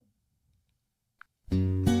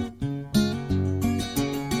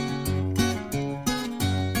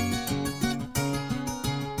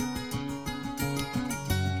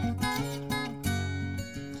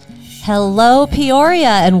Hello, Peoria,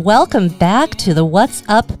 and welcome back to the What's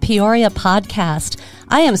Up Peoria podcast.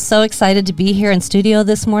 I am so excited to be here in studio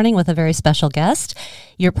this morning with a very special guest.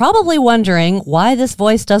 You're probably wondering why this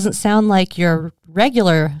voice doesn't sound like your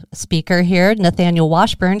regular speaker here, Nathaniel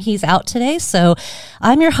Washburn. He's out today, so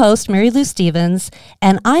I'm your host, Marylou Stephens,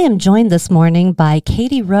 and I am joined this morning by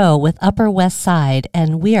Katie Roe with Upper West Side,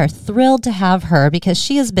 and we are thrilled to have her because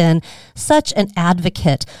she has been such an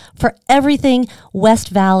advocate for everything West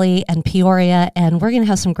Valley and Peoria, and we're going to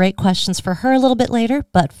have some great questions for her a little bit later.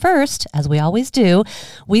 But first, as we always do,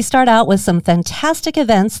 we start out with some fantastic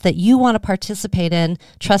events that you want to participate in.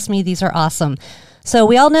 Trust me, these are awesome. So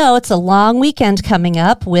we all know it's a long weekend coming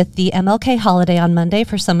up with the MLK holiday on Monday.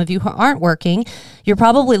 For some of you who aren't working, you're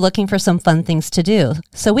probably looking for some fun things to do.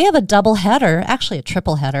 So we have a double header, actually a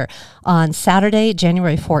triple header, on Saturday,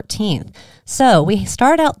 January 14th. So we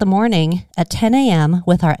start out the morning at 10 a.m.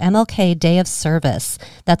 with our MLK Day of Service.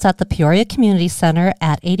 That's at the Peoria Community Center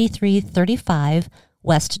at 8335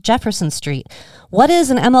 West Jefferson Street. What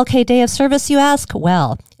is an MLK Day of Service, you ask?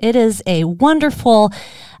 Well, it is a wonderful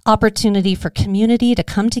opportunity for community to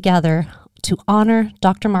come together to honor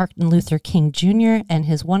Dr. Martin Luther King Jr. and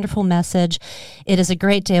his wonderful message. It is a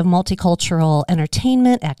great day of multicultural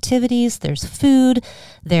entertainment activities. There's food,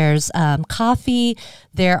 there's coffee.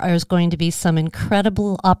 There is going to be some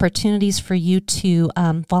incredible opportunities for you to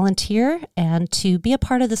volunteer and to be a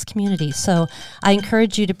part of this community. So I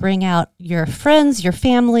encourage you to bring out your friends, your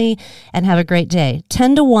family, and have a great day.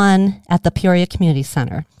 10 to 1 at the Peoria Community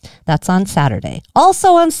Center. That's on Saturday.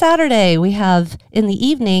 Also on Saturday, we have in the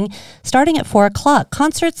evening, starting at 4 o'clock,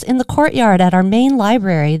 concerts in the courtyard at our main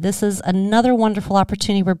library. This is another wonderful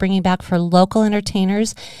opportunity we're bringing back for local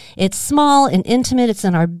entertainers. It's small and intimate. It's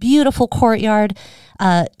in our beautiful courtyard.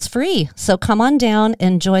 It's free. So come on down,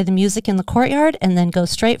 enjoy the music in the courtyard, and then go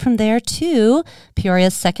straight from there to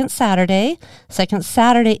Peoria's Second Saturday. Second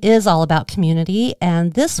Saturday is all about community,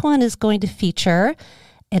 and this one is going to feature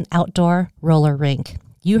an outdoor roller rink.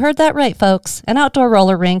 You heard that right, folks. An outdoor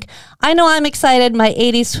roller rink. I know I'm excited. My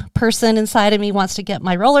 80s person inside of me wants to get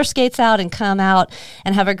my roller skates out and come out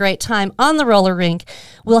and have a great time on the roller rink.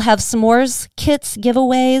 We'll have s'mores kits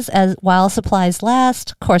giveaways as while supplies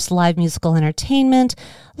last. Of course, live musical entertainment,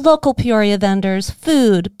 local Peoria vendors,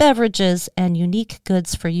 food, beverages, and unique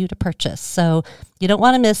goods for you to purchase. So you don't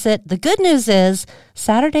want to miss it. The good news is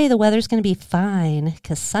Saturday the weather's going to be fine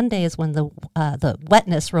because Sunday is when the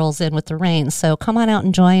wetness rolls in with the rain. So come on out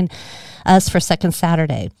and join us for Second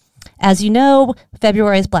Saturday. As you know,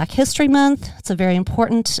 February is Black History Month. It's a very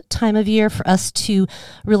important time of year for us to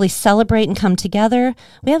really celebrate and come together.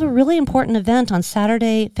 We have a really important event on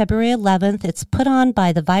Saturday, February 11th. It's put on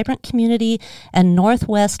by the Vibrant Community and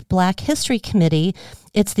Northwest Black History Committee.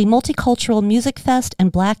 It's the Multicultural Music Fest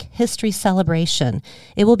and Black History Celebration.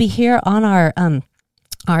 It will be here on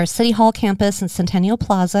our City Hall campus in Centennial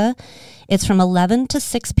Plaza. It's from 11 to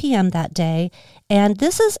 6 p.m. that day, and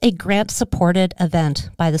this is a grant-supported event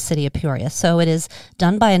by the City of Peoria. So it is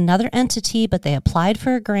done by another entity, but they applied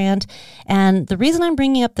for a grant, and the reason I'm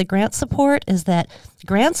bringing up the grant support is that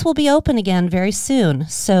grants will be open again very soon.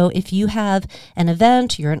 So if you have an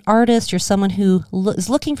event, you're an artist, you're someone who is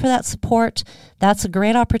looking for that support, that's a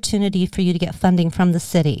great opportunity for you to get funding from the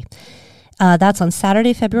city. That's on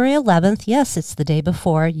Saturday, February 11th. Yes, it's the day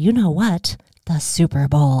before, you know what, the Super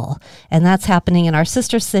Bowl. And that's happening in our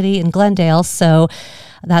sister city in Glendale. So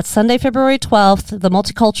that's Sunday, February 12th. The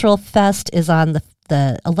Multicultural Fest is on the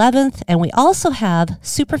 11th. And we also have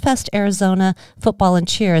Superfest Arizona Football and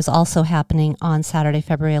Cheer is also happening on Saturday,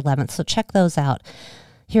 February 11th. So check those out.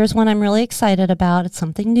 Here's one I'm really excited about. It's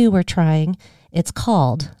something new we're trying. It's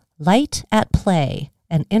called Light at Play,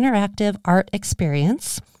 an interactive art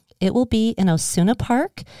experience. It will be in Osuna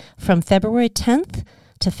Park from February 10th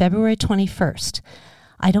to February 21st.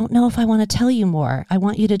 I don't know if I want to tell you more. I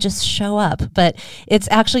want you to just show up. But it's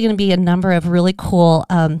actually going to be a number of really cool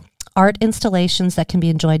art installations that can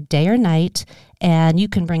be enjoyed day or night. And you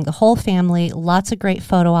can bring the whole family. Lots of great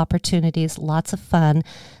photo opportunities, lots of fun.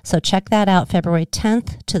 So check that out, February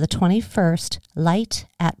 10th to the 21st, Light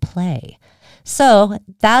at Play. So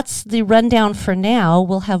that's the rundown for now.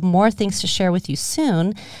 We'll have more things to share with you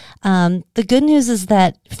soon. The good news is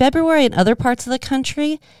that February in other parts of the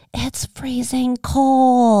country, it's freezing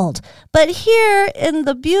cold. But here in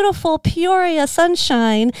the beautiful Peoria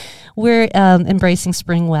sunshine, we're embracing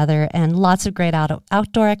spring weather and lots of great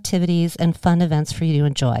outdoor activities and fun events for you to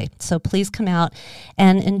enjoy. So please come out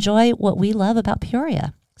and enjoy what we love about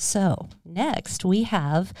Peoria. So next we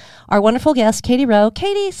have our wonderful guest, Katie Roe.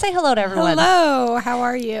 Katie, say hello to everyone. Hello. How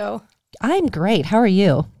are you? I'm great. How are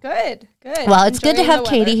you? Good. Well, it's good to have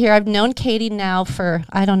Katie here. I've known Katie now for,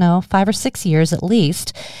 5 or 6 years at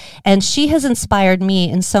least. And she has inspired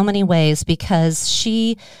me in so many ways because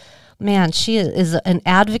she is an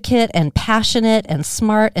advocate and passionate and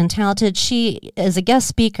smart and talented. She is a guest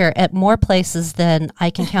speaker at more places than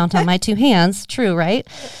I can count on my two hands. True, right?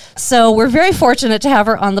 So we're very fortunate to have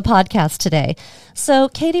her on the podcast today. So,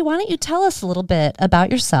 Katie, why don't you tell us a little bit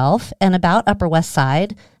about yourself and about Upper West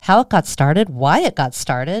Side, how it got started, why it got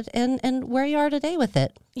started, and where you are today with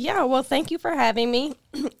it. Yeah, well, thank you for having me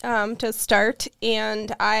to start.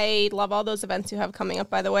 And I love all those events you have coming up,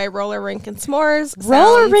 by the way. Roller Rink and S'mores.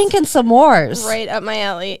 Roller Rink and S'mores. Right up my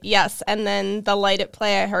alley. Yes. And then the Light It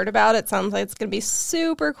Play I heard about. It sounds like it's going to be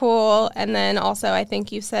super cool. And then also, I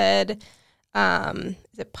think you said...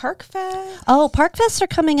 is it Park Fest? Oh, Park Fests are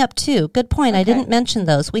coming up too. Good point. Okay. I didn't mention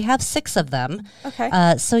those. We have 6 of them.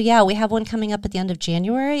 Okay. So we have one coming up at the end of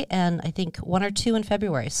January and I think 1 or 2 in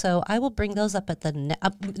February. So I will bring those up at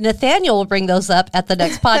Nathaniel will bring those up at the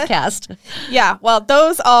next podcast. Yeah. Well,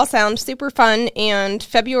 those all sound super fun. And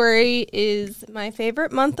February is my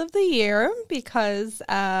favorite month of the year because,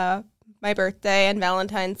 my birthday and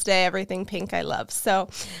Valentine's Day, everything pink I love. So,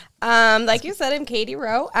 like you said, I'm Katie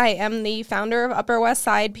Roe. I am the founder of Upper West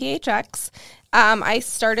Side PHX. I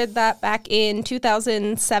started that back in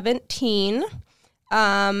 2017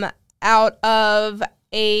 out of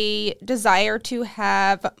a desire to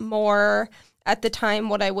have more, at the time,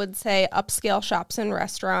 what I would say upscale shops and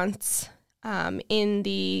restaurants in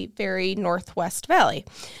the very Northwest Valley.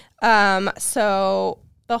 So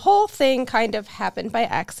the whole thing kind of happened by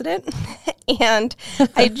accident, and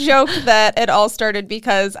I joke that it all started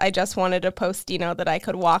because I just wanted a Postino that I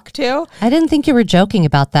could walk to. I didn't think you were joking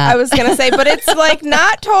about that. I was going to say, but it's like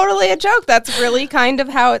not totally a joke. That's really kind of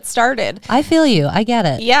how it started. I feel you. I get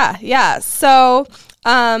it. Yeah. So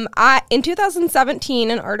in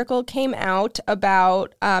 2017, an article came out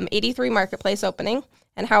about 83 Marketplace opening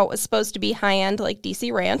and how it was supposed to be high-end like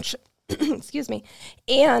DC Ranch. Excuse me.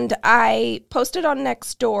 And I posted on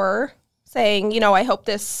Nextdoor saying, I hope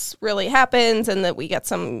this really happens and that we get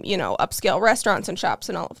some, upscale restaurants and shops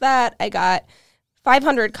and all of that. I got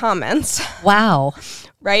 500 comments. Wow.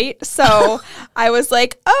 Right? So I was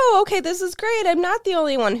like, oh, okay, this is great. I'm not the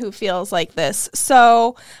only one who feels like this.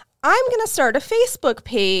 So I'm going to start a Facebook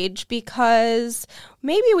page because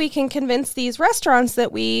maybe we can convince these restaurants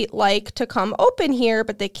that we like to come open here,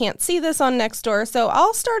 but they can't see this on Nextdoor. So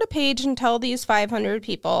I'll start a page and tell these 500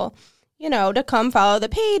 people, to come follow the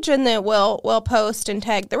page, and that we'll post and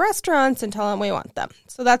tag the restaurants and tell them we want them.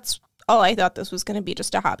 So that's all. I thought this was going to be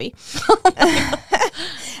just a hobby. So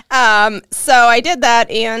I did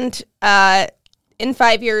that, and in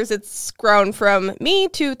 5 years, it's grown from me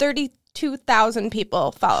to 32,000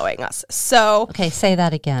 people following us. So okay, say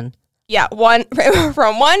that again. Yeah,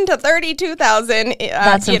 from 1 to 32,000.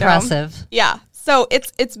 That's impressive. Yeah. So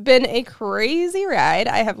it's been a crazy ride.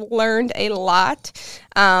 I have learned a lot.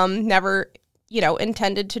 Never,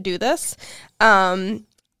 intended to do this. A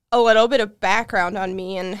little bit of background on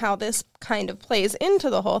me and how this kind of plays into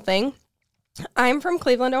the whole thing. I'm from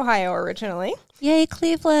Cleveland, Ohio, originally. Yay,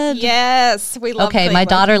 Cleveland. Yes, we love Cleveland. My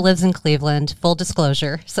daughter lives in Cleveland, full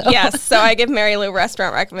disclosure. So. Yes, so I give Marylou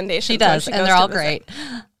restaurant recommendations. She does, and they're all great.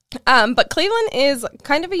 But Cleveland is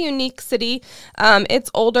kind of a unique city.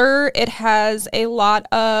 It's older. It has a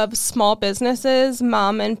lot of small businesses,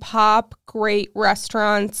 mom and pop, great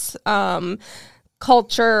restaurants,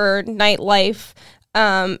 culture, nightlife.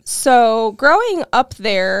 So growing up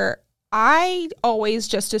there, I always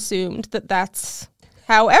just assumed that that's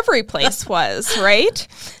how every place was, right?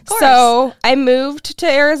 So I moved to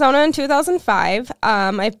Arizona in 2005.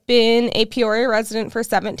 I've been a Peoria resident for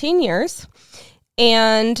 17 years.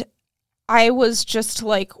 And I was just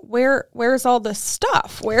like, where's all this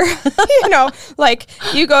stuff? Where,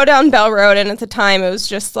 you go down Bell Road, and at the time it was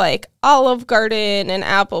just like Olive Garden and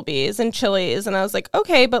Applebee's and Chili's. And I was like,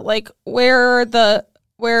 okay, but like, where are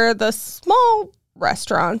the small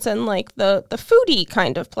restaurants and like the foodie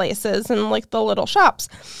kind of places and like the little shops?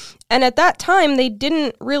 And at that time, they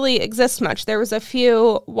didn't really exist much. There was a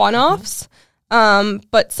few one-offs.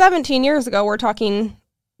 But 17 years ago, we're talking,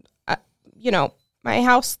 my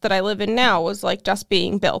house that I live in now was like just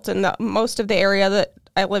being built, and most of the area that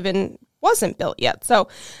I live in wasn't built yet. So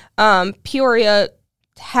Peoria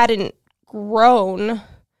hadn't grown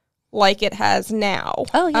like it has now.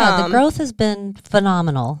 Oh, yeah. The growth has been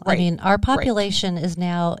phenomenal. Right, I mean, our population is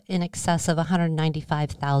now in excess of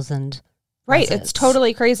 195,000 Right. It's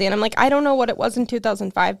totally crazy. And I'm like, I don't know what it was in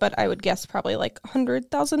 2005, but I would guess probably like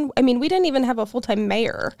 100,000. I mean, we didn't even have a full-time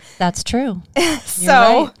mayor. That's true.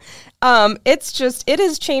 So it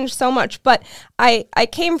has changed so much. But I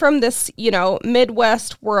came from this,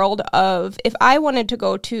 Midwest world of, if I wanted to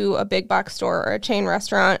go to a big box store or a chain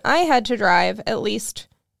restaurant, I had to drive at least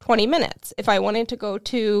 20 minutes. If I wanted to go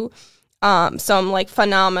to some like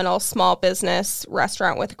phenomenal small business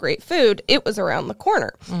restaurant with great food, it was around the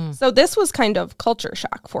corner. So this was kind of culture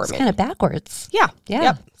shock for me. It's kind of backwards. Yeah.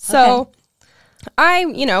 Yep. So I,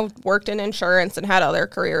 worked in insurance and had other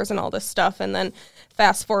careers and all this stuff. And then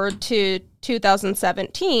fast forward to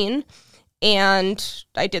 2017, and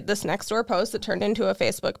I did this Nextdoor post that turned into a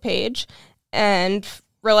Facebook page and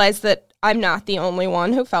realized that I'm not the only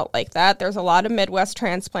one who felt like that. There's a lot of Midwest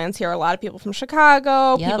transplants here, a lot of people from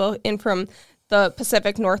Chicago, people in from the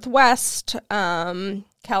Pacific Northwest,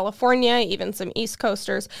 California, even some East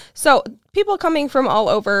Coasters. So people coming from all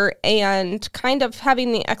over and kind of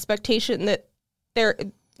having the expectation that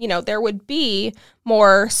there would be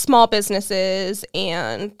more small businesses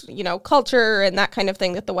and, culture and that kind of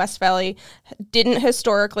thing that the West Valley didn't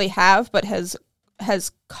historically have, but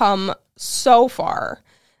has come so far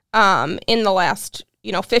in the last,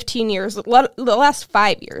 15 years, the last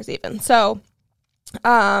 5 years even. So,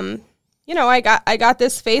 I got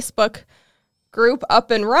this Facebook group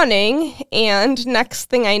up and running, and next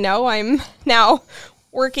thing I know, I'm now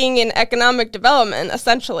working in economic development,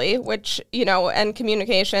 essentially, which, and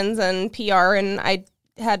communications and PR, and I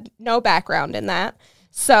had no background in that.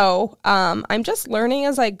 So I'm just learning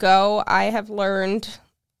as I go. I have learned,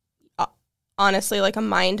 honestly, like a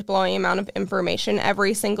mind-blowing amount of information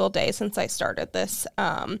every single day since I started this.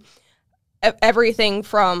 Everything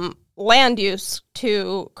from land use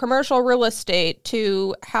to commercial real estate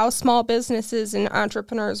to how small businesses and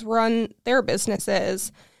entrepreneurs run their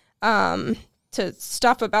businesses, to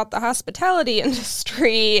stuff about the hospitality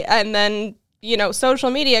industry, and then,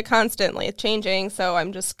 social media constantly changing. So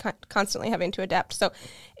I'm just constantly having to adapt. So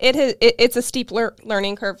it's a steep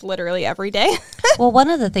learning curve literally every day. Well,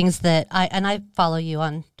 one of the things that I follow you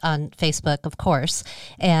on Facebook, of course,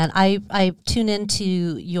 and I tune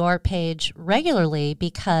into your page regularly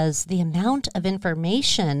because the amount of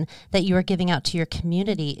information that you are giving out to your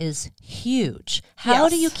community is huge. How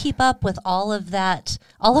do you keep up with all of that,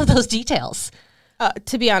 all of those details?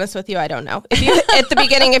 To be honest with you, I don't know. At the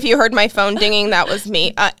beginning, if you heard my phone dinging, that was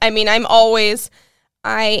me.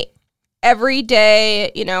 Every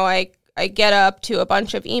day, I get up to a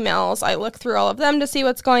bunch of emails. I look through all of them to see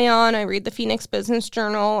what's going on. I read the Phoenix Business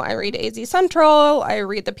Journal. I read AZ Central. I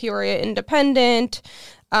read the Peoria Independent.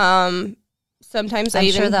 Sometimes I'm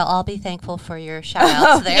sure they'll all be thankful for your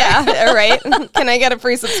shout-outs there. Yeah, right. Can I get a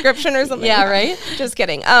free subscription or something? Yeah, right. Just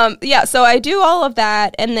kidding. So I do all of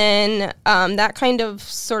that, and then that kind of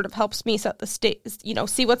sort of helps me set the state,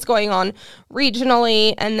 see what's going on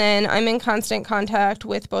regionally, and then I'm in constant contact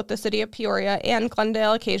with both the city of Peoria and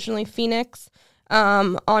Glendale, occasionally Phoenix,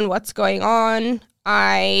 on what's going on.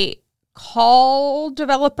 I call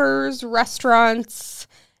developers, restaurants,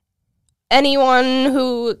 anyone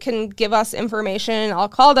who can give us information. I'll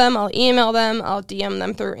call them, I'll email them, I'll DM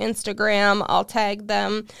them through Instagram, I'll tag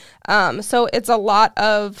them. So it's a lot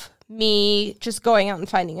of me just going out and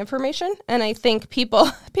finding information. And I think people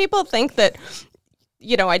think that,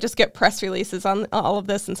 I just get press releases on all of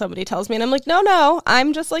this and somebody tells me, and I'm like, no,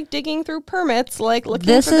 I'm just like digging through permits, like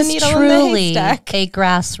looking for the needle in the haystack. This is truly a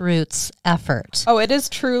grassroots effort. Oh, it is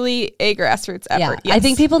truly a grassroots effort. Yeah, yes. I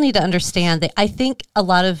think people need to understand that. I think a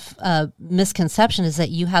lot of misconception is that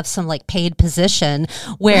you have some like paid position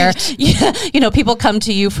where, people come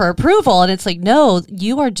to you for approval, and it's like, no,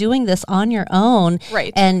 you are doing this on your own.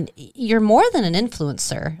 Right. And you're more than an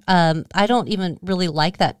influencer. I don't even really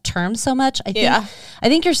like that term so much. I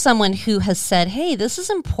think you're someone who has said, hey, this is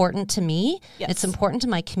important to me. Yes. It's important to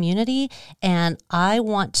my community. And I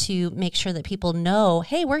want to make sure that people know,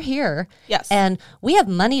 hey, we're here. Yes. And we have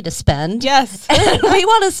money to spend. Yes. And we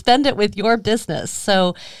want to spend it with your business.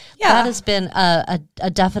 So that has been a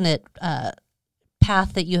definite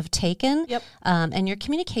path that you have taken. Yep. And your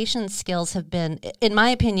communication skills have been, in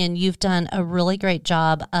my opinion, you've done a really great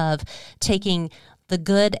job of taking the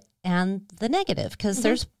good and the negative, because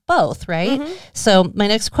there's both, right? Mm-hmm. So my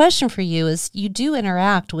next question for you is, you do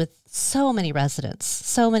interact with so many residents,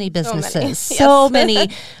 so many businesses, so many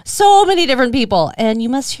different people, and you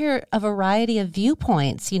must hear a variety of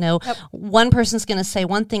viewpoints. One person's going to say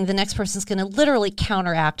one thing, the next person's going to literally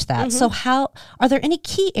counteract that. Mm-hmm. So are there any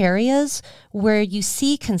key areas where you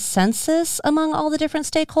see consensus among all the different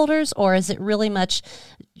stakeholders, or is it really much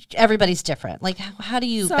everybody's different? Like, how do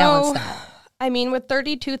you balance that? I mean, with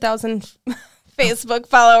 32,000 Facebook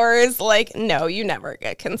followers, like, no, you never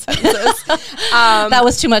get consensus. That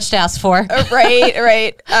was too much to ask for.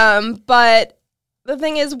 Right. But the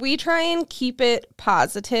thing is, we try and keep it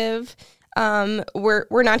positive.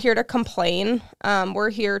 We're not here to complain.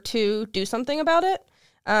 We're here to do something about it.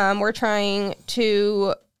 We're trying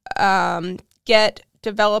to get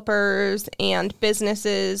developers and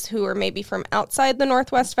businesses who are maybe from outside the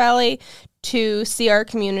Northwest Valley to see our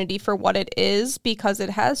community for what it is, because it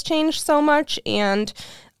has changed so much, and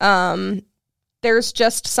there's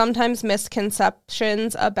just sometimes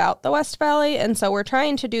misconceptions about the West Valley, and so we're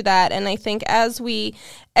trying to do that. And I think as we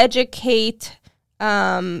educate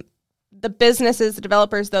the businesses, the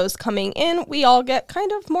developers, those coming in, we all get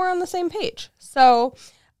kind of more on the same page. So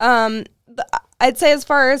I'd say as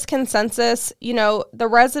far as consensus, the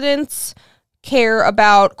residents care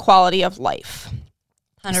about quality of life.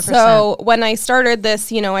 100%. So when I started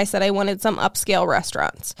this, I said I wanted some upscale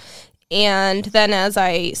restaurants. And then as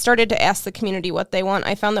I started to ask the community what they want,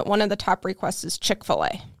 I found that one of the top requests is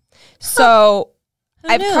Chick-fil-A. So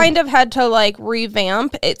I've kind of had to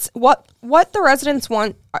revamp. It's what the residents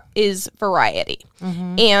want is variety.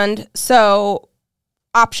 Mm-hmm. And so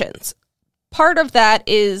options. Part of that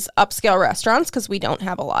is upscale restaurants, because we don't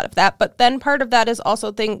have a lot of that. But then part of that is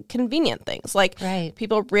also convenient things.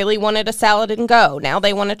 People really wanted a salad and go. Now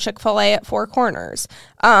they want a Chick-fil-A at Four Corners.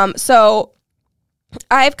 So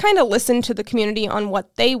I've kind of listened to the community on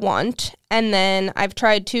what they want. And then I've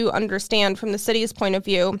tried to understand from the city's point of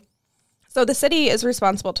view. So the city is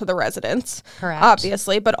responsible to the residents, correct,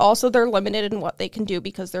 obviously, but also they're limited in what they can do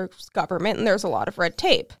because there's government and there's a lot of red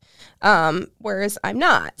tape. Whereas I'm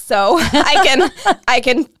not. So I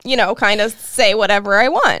can, kind of say whatever I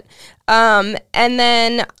want. And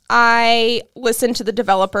then I listen to the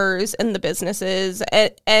developers and the businesses,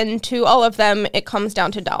 and to all of them, it comes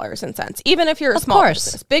down to dollars and cents. Even if you're a small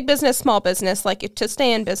business, big business, small business, to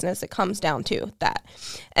stay in business, it comes down to that.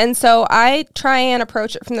 And so I try and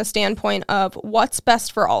approach it from the standpoint of what's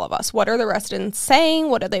best for all of us. What are the residents saying?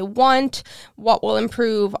 What do they want? What will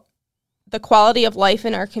improve the quality of life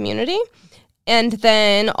in our community? And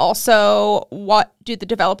then also, what do the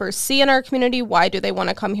developers see in our community? Why do they want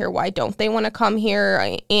to come here? Why don't they want to come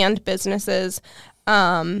here? And businesses.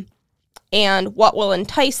 And what will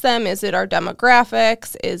entice them? Is it our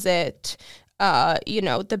demographics? Is it,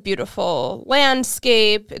 the beautiful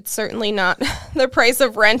landscape? It's certainly not the price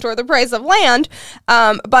of rent or the price of land.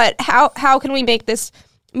 But how can we make this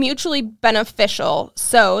mutually beneficial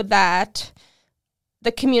so that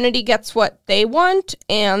the community gets what they want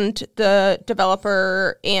and the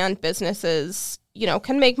developer and businesses,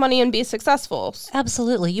 can make money and be successful?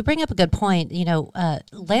 Absolutely. You bring up a good point.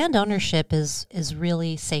 Land ownership is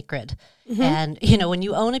really sacred. Mm-hmm. And, when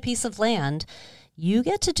you own a piece of land, you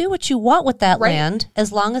get to do what you want with that land,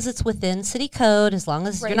 as long as it's within city code, as long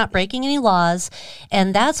as you're not breaking any laws.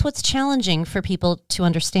 And that's what's challenging for people to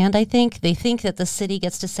understand, I think. They think that the city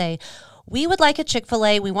gets to say, we would like a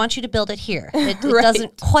Chick-fil-A. We want you to build it here. It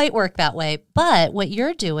doesn't quite work that way. But what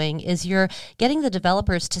you're doing is you're getting the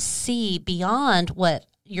developers to see beyond what,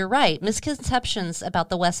 you're right, misconceptions about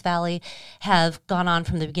the West Valley have gone on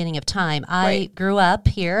from the beginning of time. I grew up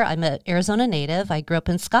here. I'm an Arizona native. I grew up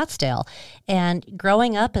in Scottsdale. And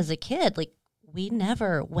growing up as a kid, we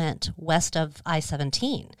never went west of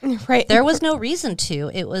I-17. Right. There was no reason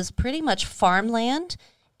to. It was pretty much farmland.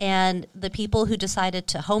 And the people who decided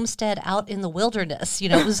to homestead out in the wilderness,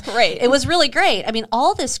 it was It was really great. I mean,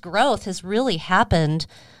 all this growth has really happened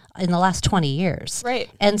in the last 20 years. Right.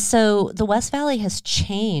 And so the West Valley has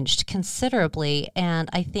changed considerably. And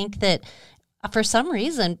I think that for some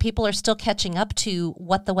reason, people are still catching up to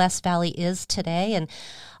what the West Valley is today. And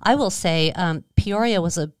I will say Peoria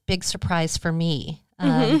was a big surprise for me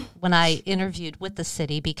when I interviewed with the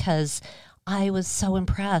city, because I was so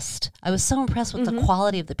impressed. I was so impressed with the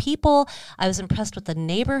quality of the people. I was impressed with the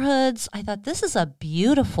neighborhoods. I thought, this is a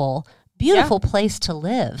beautiful place to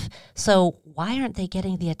live. So why aren't they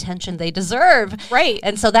getting the attention they deserve? Right.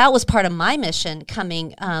 And so that was part of my mission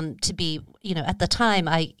coming to be, at the time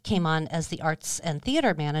I came on as the arts and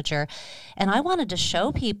theater manager, and I wanted to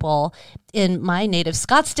show people in my native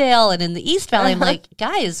Scottsdale and in the East Valley, I'm like,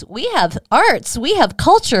 guys, we have arts, we have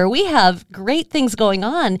culture, we have great things going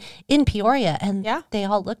on in Peoria. And they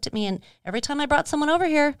all looked at me, and every time I brought someone over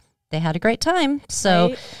here, they had a great time.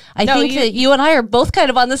 So I think that you and I are both kind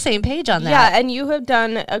of on the same page on that. Yeah, and you have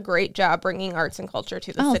done a great job bringing arts and culture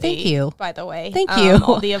to the city. Thank you. By the way. Thank you.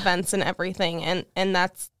 All the events and everything. And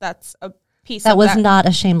that's a piece that of was that. not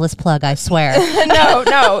a shameless plug, I swear.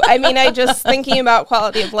 No. I mean, I just thinking about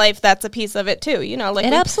quality of life, that's a piece of it too. You know, like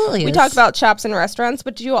it absolutely we is. talk about shops and restaurants,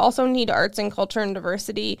 but you also need arts and culture and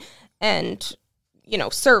diversity and, you know,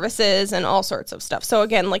 services and all sorts of stuff. So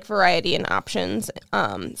again, like variety and options.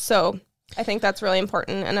 So I think that's really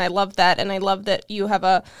important. And I love that. And I love that you have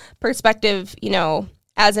a perspective, you know,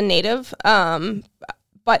 as a native,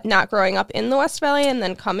 but not growing up in the West Valley and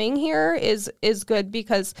then coming here is good,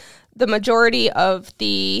 because the majority of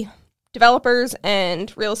the developers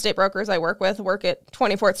and real estate brokers I work with work at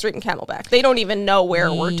 24th Street and Camelback. They don't even know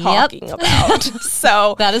where we're talking about.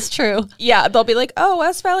 So that is true. Yeah, they'll be like, "Oh,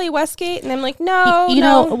 West Valley, Westgate," and I'm like, "No." You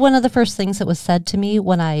know, one of the first things that was said to me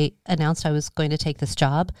when I announced I was going to take this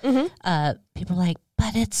job, people were like,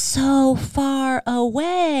 "But it's so far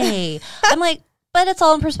away." I'm like, but it's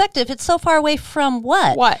all in perspective. It's so far away from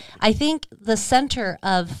what? What? I think the center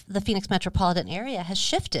of the Phoenix metropolitan area has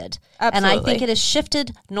shifted. Absolutely. And I think it has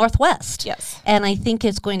shifted northwest. Yes. And I think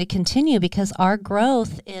it's going to continue because our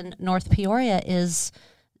growth in North Peoria is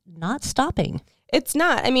not stopping. It's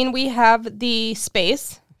not. I mean, we have the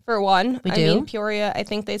space, for one. We I do. mean, Peoria, I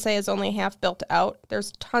think they say, is only half built out.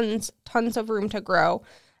 There's tons of room to grow.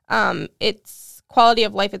 It's quality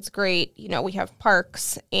of life, it's great. You know, we have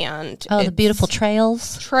parks and the beautiful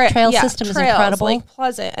trails. Trail system is trails, incredible. Lake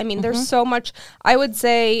Pleasant. I mean, there's so much. I would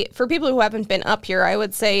say, for people who haven't been up here, I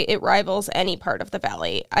would say it rivals any part of the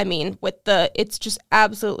valley. I mean, it's just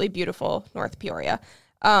absolutely beautiful, North Peoria.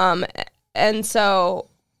 And so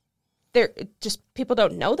there just people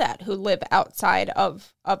don't know that who live outside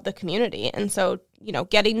of the community. And so, you know,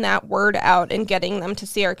 getting that word out and getting them to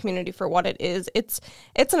see our community for what it is, it's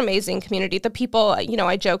an amazing community. The people, you know,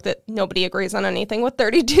 I joke that nobody agrees on anything with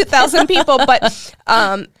 32,000 people, but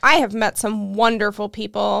I have met some wonderful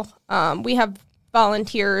people. We have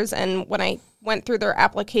volunteers, and when I went through their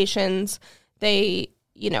applications, they,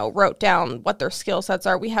 you know, wrote down what their skill sets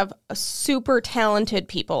are. We have a super talented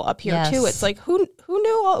people up here too. It's like, who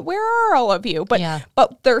knew, where are all of you?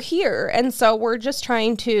 But they're here. And so we're just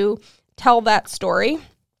trying to tell that story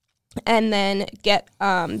and then get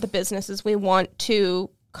the businesses we want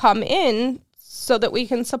to come in so that we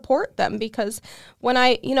can support them. Because when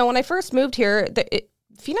I first moved here,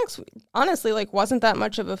 Phoenix honestly wasn't that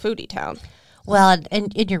much of a foodie town. Well,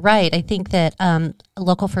 and you're right. I think that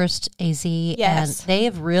Local First AZ, and they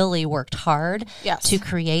have really worked hard to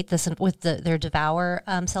create this with their Devour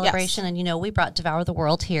celebration. And, you know, we brought Devour the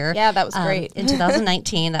World here. Yeah, that was great. In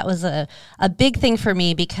 2019. That was a big thing for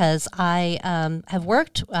me because I have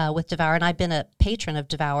worked with Devour, and I've been a patron of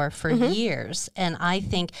Devour for years. And I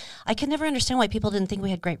think I could never understand why people didn't think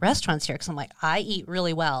we had great restaurants here, because I'm like, I eat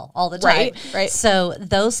really well all the time. Right. So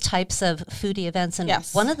those types of foodie events, and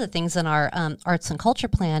one of the things in our arts and culture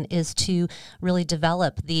plan is to really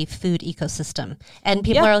develop the food ecosystem. And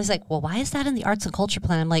people are always like, well, why is that in the arts and culture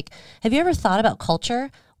plan? I'm like, have you ever thought about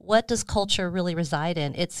culture? What does culture really reside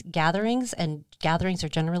in? It's gatherings, and gatherings are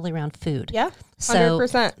generally around food. Yeah, 100%.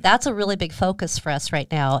 So that's a really big focus for us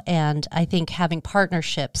right now. And I think having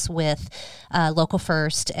partnerships with Local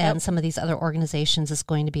First and some of these other organizations is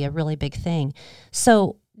going to be a really big thing.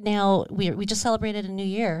 So now we just celebrated a new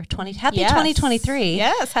year. Happy 2023.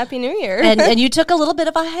 Yes, Happy New Year. and you took a little bit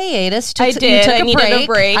of a hiatus. I did. I needed a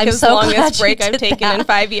break. I'm it was so the longest glad break I've taken in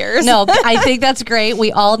 5 years. No, I think that's great.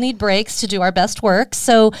 We all need breaks to do our best work.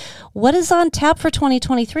 So what is on tap for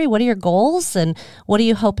 2023? What are your goals, and what are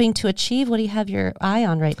you hoping to achieve? What do you have your eye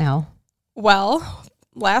on right now? Well,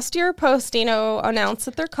 last year Postino announced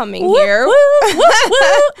that they're coming here.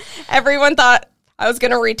 Everyone thought I was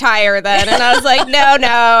going to retire then. And I was like, no,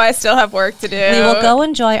 I still have work to do. We will go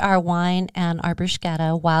enjoy our wine and our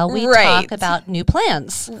bruschetta while we talk about new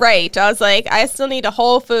plans. Right. I was like, I still need a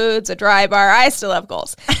Whole Foods, a dry bar. I still have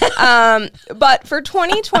goals. But for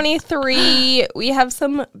 2023, we have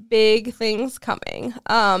some big things coming.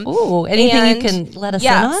 Anything you can let us in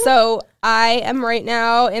on? Yeah, so I am right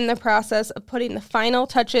now in the process of putting the final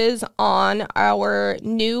touches on our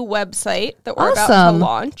new website that we're about to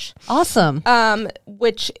launch. Awesome.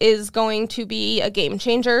 Which is going to be a game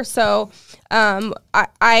changer. So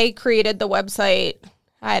I created the website,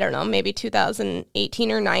 I don't know, maybe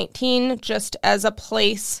 2018 or 19, just as a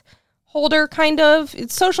placeholder kind of.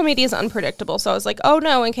 Social media is unpredictable. So I was like, oh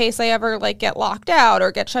no, in case I ever get locked out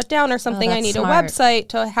or get shut down or something, I need smart. A website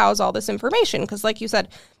to house all this information. Because like you said,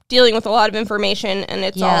 dealing with a lot of information, and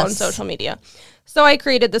it's all on social media. So I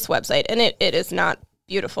created this website, and it is not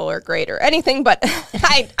beautiful or great or anything, but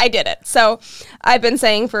I did it. So I've been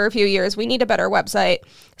saying for a few years, we need a better website.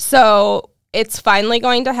 So it's finally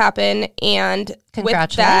going to happen. And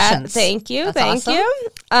congratulations. With that, thank you. That's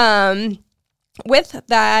awesome. You. with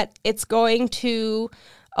that, it's going to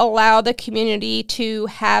allow the community to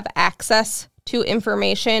have access to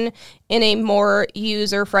information in a more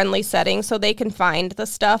user-friendly setting, so they can find the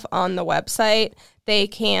stuff on the website. They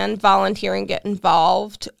can volunteer and get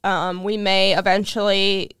involved. We may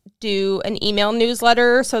eventually do an email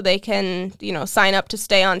newsletter so they can, sign up to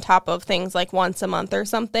stay on top of things like once a month or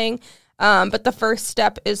something. But the first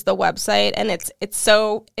step is the website, and it's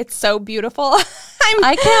so beautiful.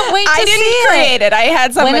 I can't wait to see it. I didn't create it. I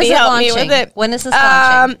had somebody help me with it. When is this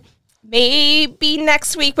launching? Maybe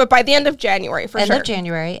next week, but by the end of January for sure. End of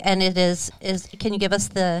January, and it is. Can you give us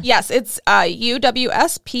the? Yes, it's uwsphx.com.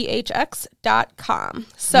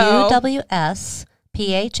 So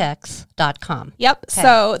uwsphx.com. Yep. Okay.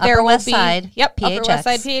 So there Upper will West be Side PHX. Upper West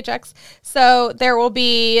Side PHX. So there will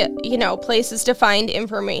be places to find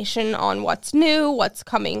information on what's new, what's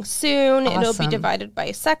coming soon. Awesome. It'll be divided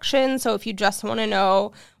by section. So if you just want to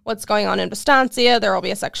know what's going on in Estancia, there will be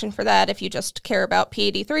a section for that. If you just care about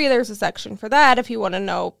P83, there's a section for that. If you want to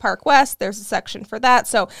know Park West, there's a section for that.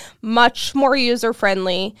 So much more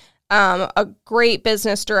user-friendly. A great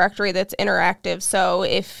business directory that's interactive. So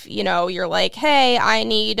if, you're like, hey, I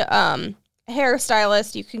need a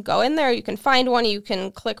hairstylist, you can go in there, you can find one, you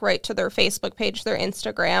can click right to their Facebook page, their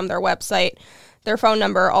Instagram, their website, their phone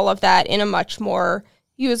number, all of that in a much more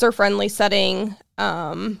user-friendly setting.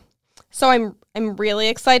 So I'm really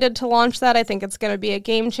excited to launch that. I think it's going to be a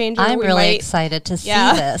game changer. I'm really excited to see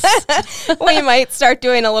this. We might start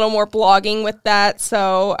doing a little more blogging with that.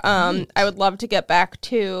 So I would love to get back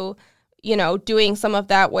to, doing some of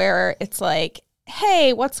that where it's like,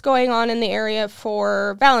 hey, what's going on in the area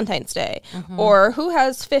for Valentine's Day? Mm-hmm. Or who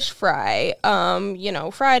has fish fry,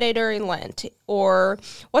 Friday during Lent? Or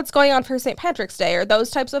what's going on for St. Patrick's Day? Or those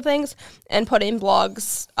types of things, and put in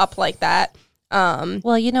blogs up like that. Well,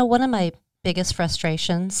 one of my biggest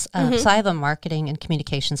frustrations, so I have a marketing and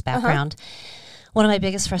communications background. One of my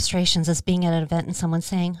biggest frustrations is being at an event and someone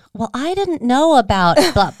saying, well, I didn't know about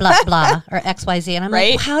blah, blah, blah, or XYZ. And I'm like,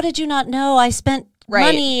 well, how did you not know? I spent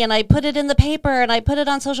money and I put it in the paper and I put it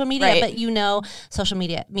on social media. But social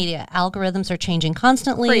media algorithms are changing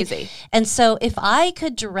constantly. Crazy. And so if I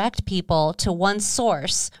could direct people to one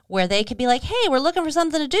source where they could be like, hey, we're looking for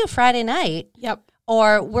something to do Friday night. Yep.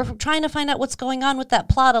 Or we're trying to find out what's going on with that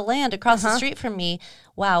plot of land across the street from me.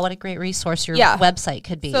 Wow, what a great resource your website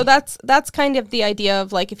could be. So that's kind of the idea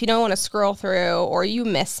of, like, if you don't want to scroll through or you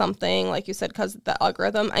miss something, like you said, because of the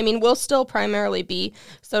algorithm. I mean, we'll still primarily be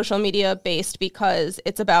social media based because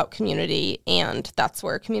it's about community, and that's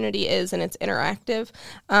where community is, and it's interactive.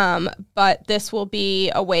 But this will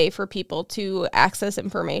be a way for people to access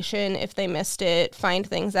information if they missed it, find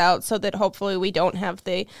things out, so that hopefully we don't have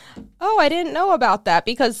the, I didn't know about that.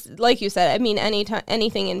 Because like you said, I mean,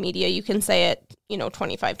 anything in media, you can say it,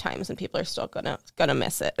 25 times and people are still gonna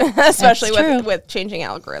miss it, especially with changing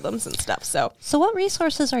algorithms and stuff. So what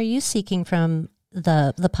resources are you seeking from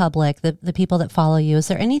the public, the people that follow you? Is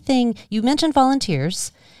there anything, you mentioned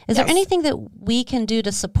volunteers, is there anything that we can do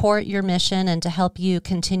to support your mission and to help you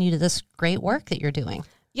continue to this great work that you're doing?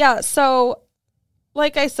 Yeah, so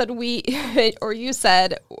like I said, you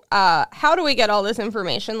said, how do we get all this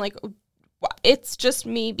information? Like, it's just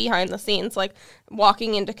me behind the scenes, like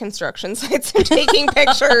walking into construction sites and taking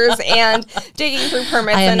pictures and digging through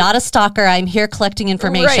permits. I am not a stalker. I'm here collecting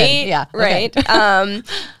information. Right, yeah, right. Okay.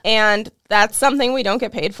 And that's something we don't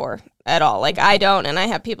get paid for at all. Like, I don't, and I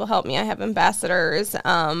have people help me. I have ambassadors.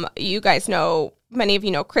 You guys know, many of you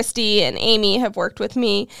know, Christy and Amy have worked with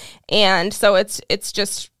me. And so it's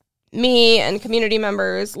just me and community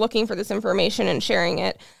members looking for this information and sharing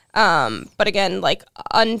it. But again, like,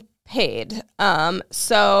 paid.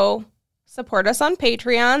 So support us on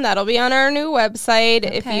Patreon. That'll be on our new website.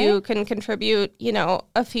 Okay. If you can contribute,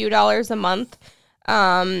 a few dollars a month.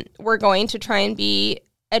 We're going to try and be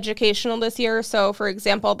educational this year. So for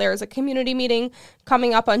example, there's a community meeting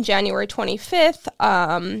coming up on January 25th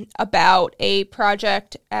about a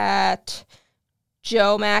project at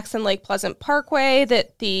Joe Max and Lake Pleasant Parkway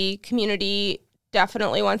that the community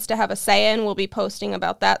definitely wants to have a say in. We'll be posting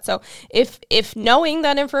about that. So if knowing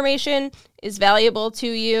that information is valuable to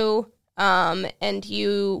you, and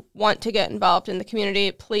you want to get involved in the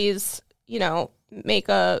community, please, make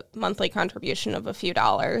a monthly contribution of a few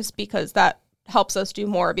dollars, because that helps us do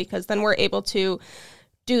more, because then we're able to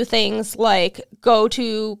do things like go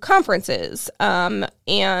to conferences,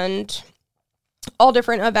 and all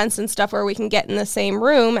different events and stuff where we can get in the same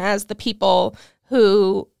room as the people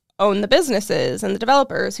who own the businesses and the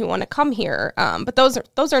developers who want to come here. But those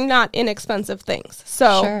are not inexpensive things.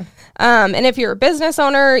 So, and if you're a business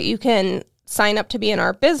owner, you can sign up to be in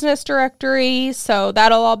our business directory. So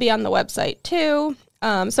that'll all be on the website too.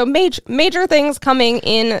 So major things coming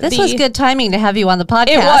in. This was good timing to have you on the podcast.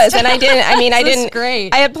 It was, and I didn't. I mean, I didn't.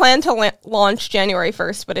 Great. I had planned to launch January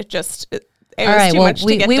 1st, but it was too much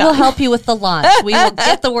to get done. We will help you with the launch. We will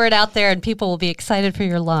get the word out there, and people will be excited for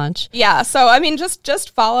your launch. Yeah. So I mean, just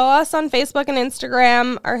follow us on Facebook and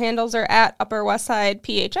Instagram. Our handles are at Upper West Side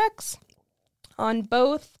PHX on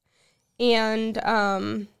both,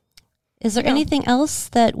 and is there anything else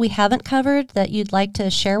that we haven't covered that you'd like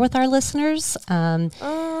to share with our listeners?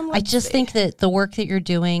 I just think that the work that you're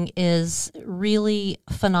doing is really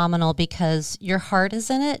phenomenal because your heart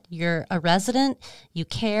is in it. You're a resident, you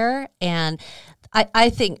care. And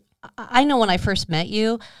I know when I first met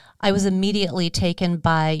you, I was immediately taken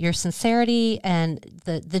by your sincerity and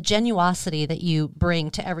the genuosity that you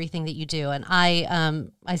bring to everything that you do. And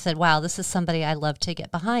I said, wow, this is somebody I love to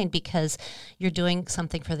get behind because you're doing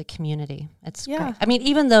something for the community. It's great. I mean,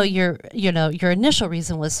 even though your initial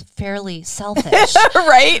reason was fairly selfish,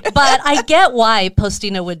 right? But I get why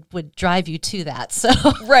Postino would drive you to that. So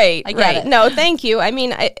right, I get it. No, thank you. I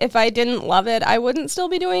mean, if I didn't love it, I wouldn't still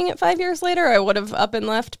be doing it 5 years later. I would have up and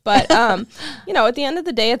left. But at the end of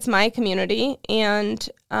the day, it's my community, and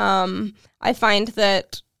I find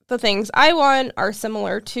that the things I want are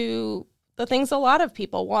similar to the things a lot of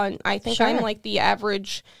people want. I think I'm like the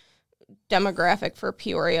average demographic for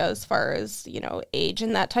Peoria as far as, age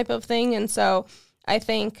and that type of thing. And so I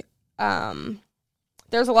think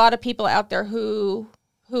there's a lot of people out there who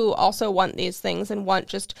also want these things and want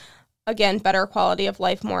just, again, better quality of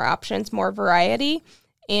life, more options, more variety.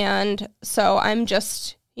 And so I'm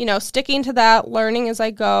just, sticking to that, learning as I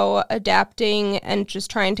go, adapting, and just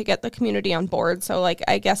trying to get the community on board. So,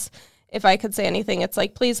 I guess if I could say anything, it's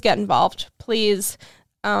like, please get involved. Please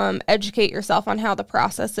educate yourself on how the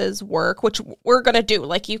processes work, which we're going to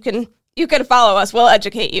do. You can follow us. We'll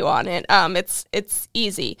educate you on it. It's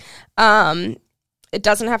easy. It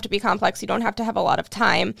doesn't have to be complex. You don't have to have a lot of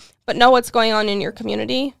time, but know what's going on in your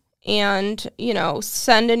community and,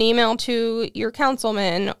 send an email to your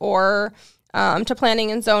councilman or to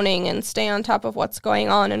planning and zoning and stay on top of what's going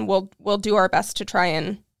on. And we'll do our best to try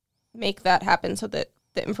and make that happen so that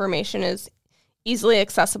the information is easily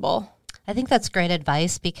accessible. I think that's great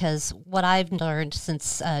advice because what I've learned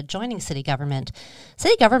since joining city government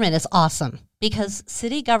is awesome because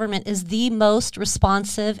city government is the most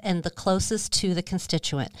responsive and the closest to the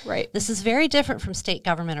constituent. Right. This is very different from state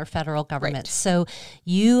government or federal government. Right. So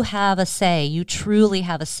you have a say. You truly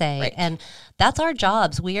have a say. Right. And that's our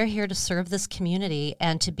jobs. We are here to serve this community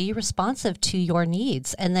and to be responsive to your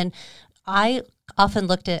needs. And then I often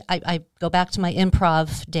looked at, I go back to my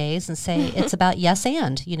improv days and say, it's about yes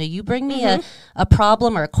and. You bring me a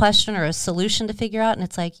problem or a question or a solution to figure out, and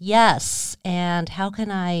it's like, yes, and how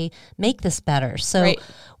can I make this better? So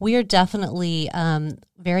we are definitely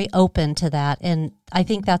very open to that, and I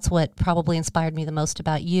think that's what probably inspired me the most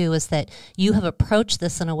about you is that you have approached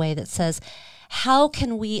this in a way that says, how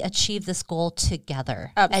can we achieve this goal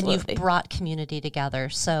together? Absolutely. And you've brought community together.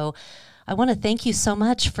 So I want to thank you so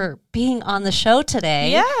much for being on the show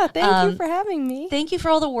today. Yeah, thank you for having me. Thank you for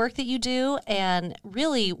all the work that you do. And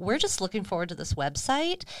really, we're just looking forward to this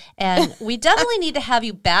website. And we definitely need to have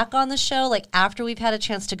you back on the show, after we've had a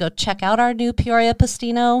chance to go check out our new Peoria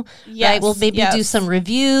Postino. Yes. Right? We'll maybe do some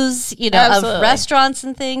reviews, of restaurants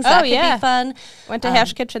and things. That could be fun. Went to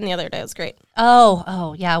Hash Kitchen the other day. It was great.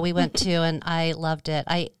 Oh, yeah, we went to, and I loved it.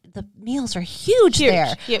 The meals are huge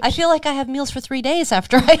there. Huge. I feel like I have meals for 3 days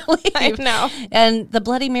after I leave. I know. And the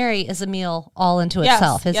Bloody Mary is a meal all into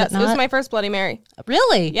itself, is it not? It was my first Bloody Mary.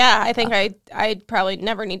 Really? Yeah, I think I'd probably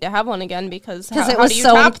never need to have one again because how it was do you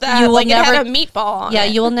so top that? it had a meatball on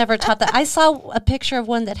it. You will never top that. I saw a picture of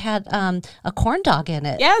one that had a corn dog in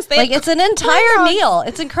it. Yes. It's an entire meal.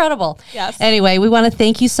 It's incredible. Yes. Anyway, we want to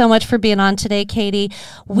thank you so much for being on today, Katie.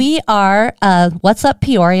 We are What's Up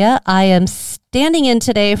Peoria. I am standing in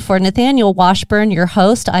today for Nathaniel Washburn, your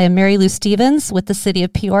host. I am Marylou Stephens with the City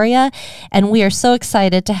of Peoria, and we are so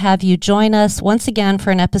excited to have you join us once again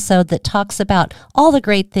for an episode that talks about all the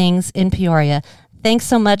great things in Peoria. Thanks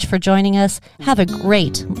so much for joining us. Have a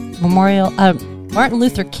great Martin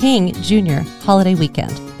Luther King Jr. holiday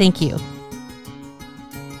weekend. Thank you.